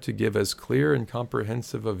endeavored to give as clear and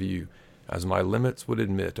comprehensive a view as my limits would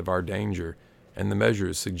admit of our danger and the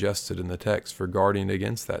measures suggested in the text for guarding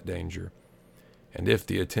against that danger. And if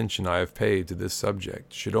the attention I have paid to this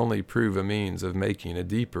subject should only prove a means of making a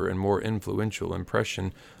deeper and more influential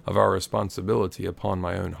impression of our responsibility upon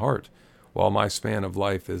my own heart, while my span of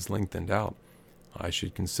life is lengthened out, I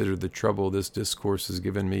should consider the trouble this discourse has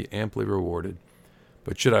given me amply rewarded.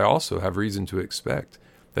 But should I also have reason to expect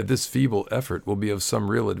that this feeble effort will be of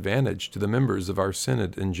some real advantage to the members of our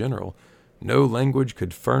synod in general, no language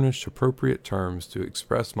could furnish appropriate terms to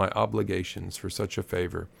express my obligations for such a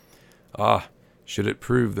favor. Ah, should it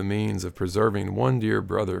prove the means of preserving one dear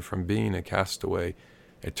brother from being a castaway,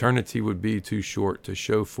 eternity would be too short to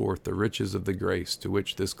show forth the riches of the grace to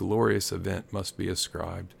which this glorious event must be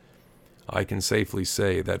ascribed. I can safely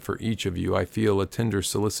say that for each of you I feel a tender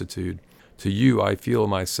solicitude. To you I feel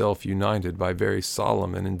myself united by very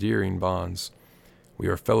solemn and endearing bonds. We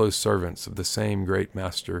are fellow servants of the same great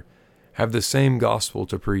Master, have the same gospel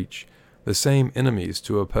to preach, the same enemies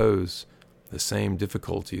to oppose, the same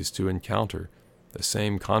difficulties to encounter, the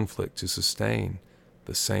same conflict to sustain,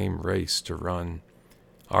 the same race to run.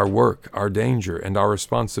 Our work, our danger, and our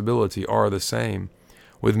responsibility are the same.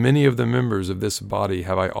 With many of the members of this body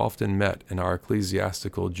have I often met in our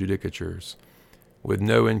ecclesiastical judicatures. With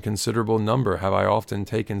no inconsiderable number have I often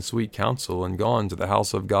taken sweet counsel and gone to the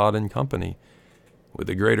house of God in company. With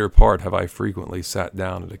the greater part have I frequently sat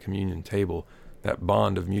down at a communion table, that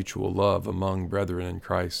bond of mutual love among brethren in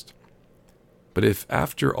Christ. But if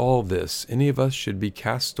after all this any of us should be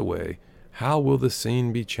cast away, how will the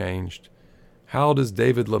scene be changed? How does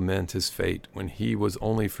David lament his fate when he was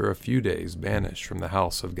only for a few days banished from the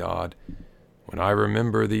house of God? When I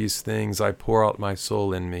remember these things, I pour out my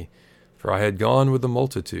soul in me, for I had gone with the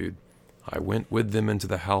multitude. I went with them into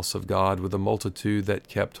the house of God with a multitude that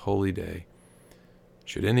kept holy day.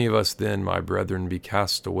 Should any of us then, my brethren, be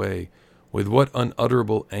cast away, with what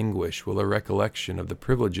unutterable anguish will a recollection of the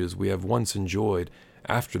privileges we have once enjoyed,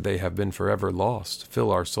 after they have been forever lost,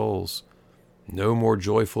 fill our souls. No more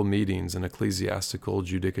joyful meetings and ecclesiastical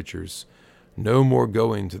judicatures, no more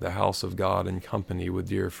going to the house of God in company with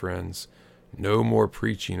dear friends, no more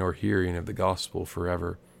preaching or hearing of the gospel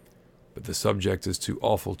forever. But the subject is too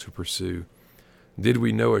awful to pursue. Did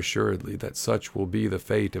we know assuredly that such will be the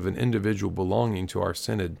fate of an individual belonging to our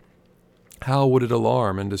synod, how would it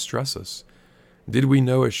alarm and distress us? Did we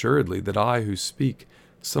know assuredly that I who speak,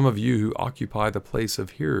 some of you who occupy the place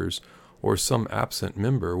of hearers, or some absent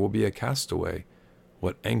member will be a castaway,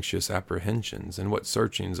 what anxious apprehensions and what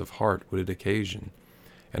searchings of heart would it occasion?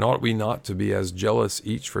 And ought we not to be as jealous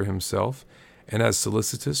each for himself, and as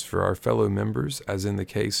solicitous for our fellow members as in the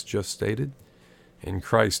case just stated? In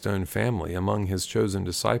Christ's own family, among his chosen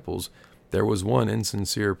disciples, there was one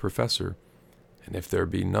insincere professor, and if there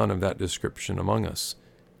be none of that description among us,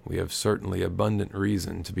 we have certainly abundant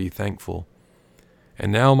reason to be thankful.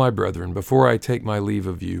 And now, my brethren, before I take my leave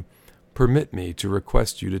of you, permit me to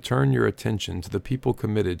request you to turn your attention to the people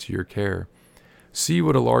committed to your care. See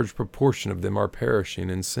what a large proportion of them are perishing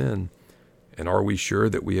in sin. And are we sure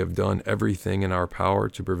that we have done everything in our power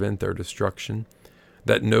to prevent their destruction,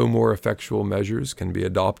 that no more effectual measures can be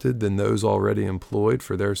adopted than those already employed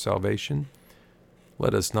for their salvation?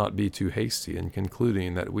 Let us not be too hasty in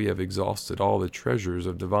concluding that we have exhausted all the treasures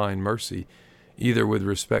of divine mercy, either with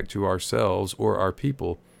respect to ourselves or our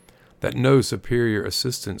people, that no superior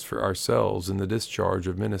assistance for ourselves in the discharge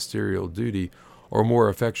of ministerial duty or more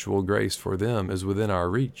effectual grace for them is within our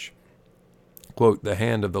reach. Quote, "The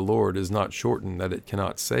hand of the Lord is not shortened that it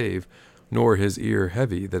cannot save, nor his ear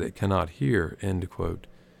heavy that it cannot hear." End quote.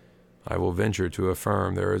 I will venture to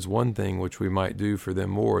affirm there is one thing which we might do for them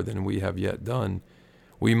more than we have yet done.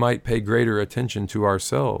 We might pay greater attention to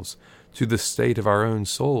ourselves, to the state of our own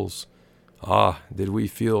souls. Ah, did we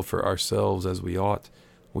feel for ourselves as we ought,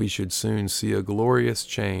 we should soon see a glorious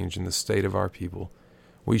change in the state of our people.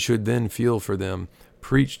 We should then feel for them,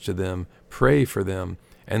 preach to them, pray for them,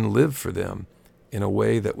 and live for them in a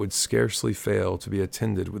way that would scarcely fail to be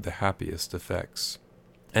attended with the happiest effects.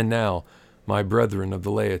 And now, my brethren of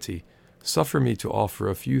the laity, suffer me to offer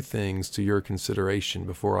a few things to your consideration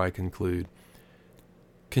before I conclude.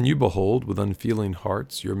 Can you behold with unfeeling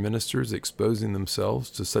hearts your ministers exposing themselves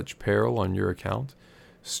to such peril on your account,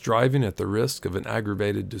 striving at the risk of an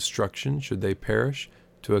aggravated destruction should they perish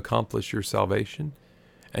to accomplish your salvation?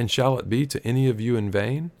 And shall it be to any of you in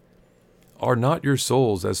vain? Are not your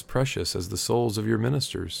souls as precious as the souls of your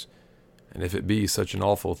ministers? And if it be such an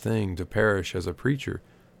awful thing to perish as a preacher,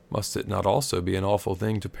 must it not also be an awful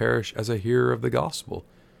thing to perish as a hearer of the gospel?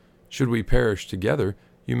 Should we perish together,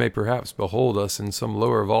 you may perhaps behold us in some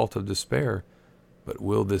lower vault of despair, but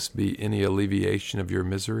will this be any alleviation of your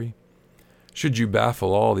misery? Should you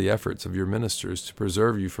baffle all the efforts of your ministers to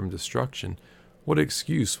preserve you from destruction, what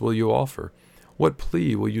excuse will you offer? What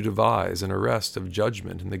plea will you devise in arrest of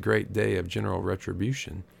judgment in the great day of general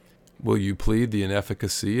retribution? Will you plead the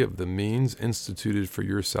inefficacy of the means instituted for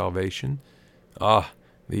your salvation? Ah,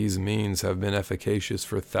 these means have been efficacious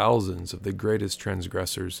for thousands of the greatest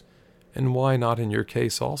transgressors, and why not in your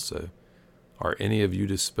case also? Are any of you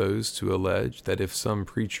disposed to allege that if some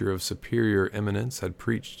preacher of superior eminence had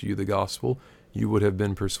preached you the gospel, you would have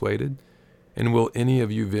been persuaded? And will any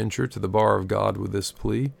of you venture to the bar of God with this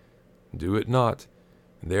plea? Do it not.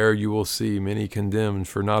 There you will see many condemned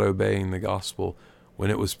for not obeying the gospel,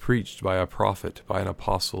 when it was preached by a prophet, by an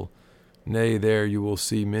apostle. Nay, there you will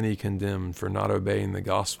see many condemned for not obeying the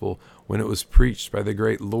gospel, when it was preached by the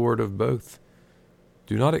great Lord of both.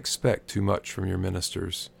 Do not expect too much from your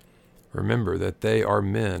ministers. Remember that they are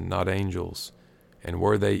men, not angels, and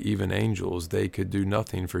were they even angels, they could do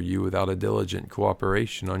nothing for you without a diligent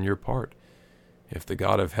cooperation on your part. If the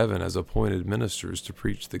God of heaven has appointed ministers to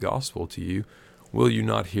preach the gospel to you, will you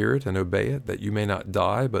not hear it and obey it, that you may not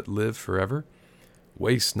die but live forever?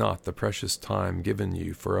 Waste not the precious time given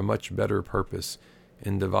you for a much better purpose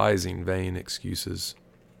in devising vain excuses.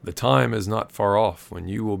 The time is not far off when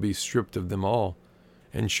you will be stripped of them all,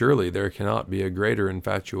 and surely there cannot be a greater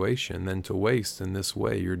infatuation than to waste in this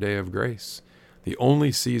way your day of grace, the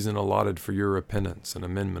only season allotted for your repentance and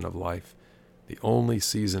amendment of life, the only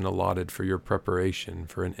season allotted for your preparation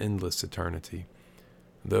for an endless eternity.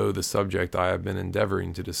 Though the subject I have been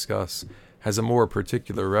endeavoring to discuss has a more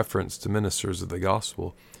particular reference to ministers of the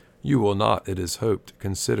gospel, you will not, it is hoped,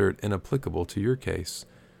 consider it inapplicable to your case.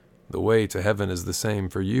 The way to heaven is the same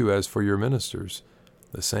for you as for your ministers,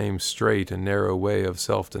 the same straight and narrow way of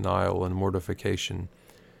self-denial and mortification.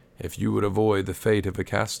 If you would avoid the fate of a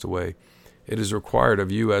castaway, it is required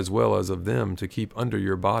of you as well as of them to keep under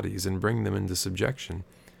your bodies and bring them into subjection.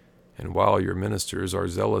 And while your ministers are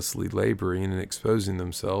zealously laboring and exposing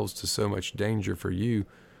themselves to so much danger for you,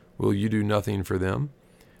 will you do nothing for them?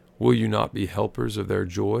 Will you not be helpers of their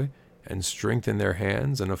joy, and strengthen their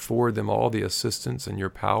hands, and afford them all the assistance in your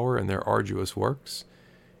power in their arduous works?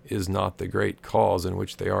 Is not the great cause in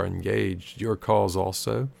which they are engaged your cause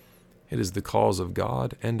also? It is the cause of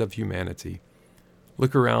God and of humanity.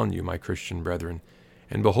 Look around you, my Christian brethren,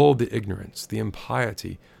 and behold the ignorance, the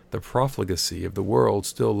impiety, the profligacy of the world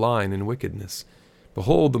still lying in wickedness.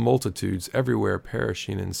 Behold the multitudes everywhere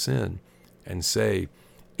perishing in sin, and say,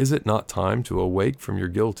 is it not time to awake from your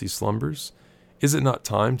guilty slumbers? Is it not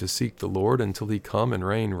time to seek the Lord until he come and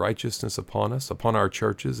rain righteousness upon us, upon our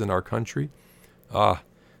churches and our country? Ah,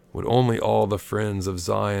 would only all the friends of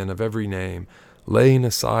Zion of every name, laying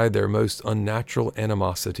aside their most unnatural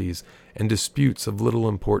animosities and disputes of little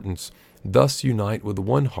importance, thus unite with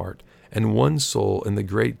one heart and one soul in the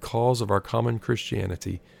great cause of our common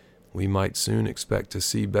Christianity, we might soon expect to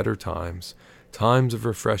see better times, times of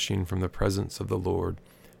refreshing from the presence of the Lord.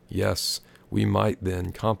 Yes, we might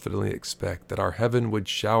then confidently expect that our heaven would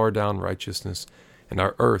shower down righteousness and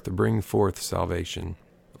our earth bring forth salvation.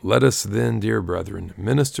 Let us then, dear brethren,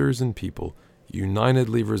 ministers and people,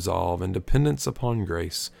 unitedly resolve in dependence upon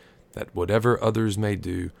grace, that whatever others may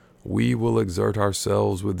do, we will exert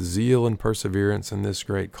ourselves with zeal and perseverance in this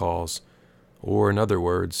great cause, or, in other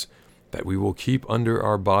words, that we will keep under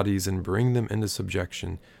our bodies and bring them into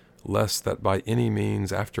subjection, lest that by any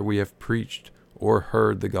means, after we have preached or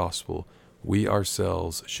heard the gospel, we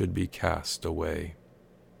ourselves should be cast away.